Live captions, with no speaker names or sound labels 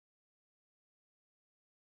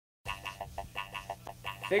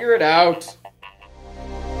Figure it out.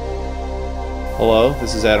 Hello,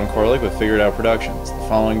 this is Adam Koralik with Figure It Out Productions. The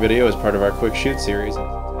following video is part of our Quick Shoot series.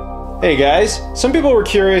 Hey guys, some people were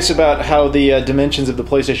curious about how the dimensions of the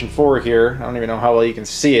PlayStation 4 here, I don't even know how well you can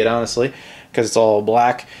see it honestly, because it's all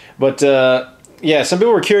black, but yeah, some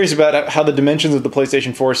people were curious about how the dimensions of the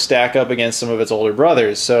PlayStation 4 stack up against some of its older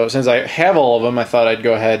brothers. So since I have all of them, I thought I'd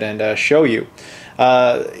go ahead and show you.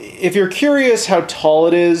 If you're curious how tall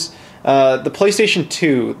it is, the PlayStation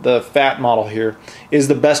 2, the fat model here, is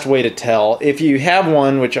the best way to tell. If you have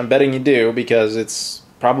one, which I'm betting you do because it's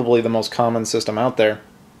probably the most common system out there,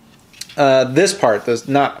 this part,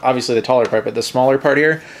 not obviously the taller part, but the smaller part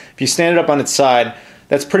here, if you stand it up on its side,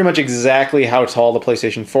 that's pretty much exactly how tall the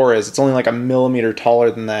PlayStation 4 is. It's only like a millimeter taller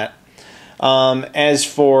than that. As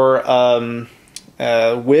for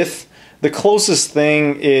width, the closest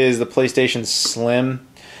thing is the PlayStation Slim.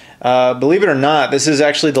 Believe it or not, this is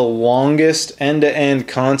actually the longest end-to-end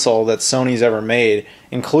console that Sony's ever made,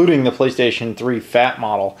 including the PlayStation 3 fat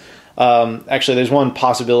model. Actually, there's one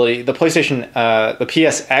possibility. The PlayStation, the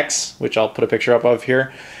PSX, which I'll put a picture up of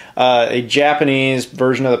here, a Japanese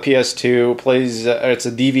version of the PS2, plays, it's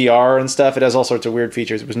a DVR and stuff. It has all sorts of weird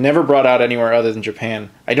features. It was never brought out anywhere other than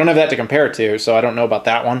Japan. I don't have that to compare it to, so I don't know about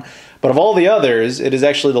that one. But of all the others, it is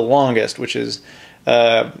actually the longest, which is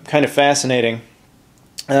kind of fascinating.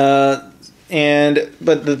 But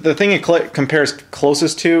the thing it compares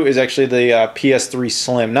closest to is actually the PS3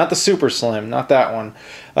 Slim, not the Super Slim, not that one,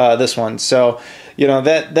 this one. So, you know,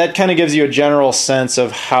 that kind of gives you a general sense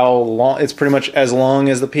of how long. It's pretty much as long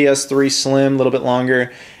as the PS3 Slim, a little bit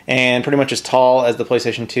longer, and pretty much as tall as the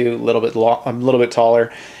PlayStation 2, a little bit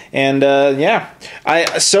taller. And yeah,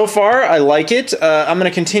 so far I like it. I'm going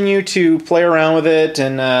to continue to play around with it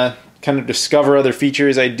and kind of discover other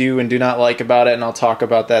features I do and do not like about it, and I'll talk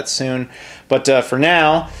about that soon. But for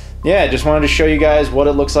now, yeah, just wanted to show you guys what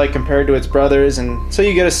it looks like compared to its brothers, and so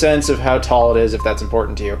you get a sense of how tall it is if that's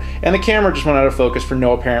important to you. And the camera just went out of focus for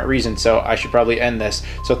no apparent reason, so I should probably end this.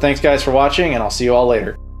 So thanks guys for watching, and I'll see you all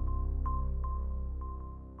later.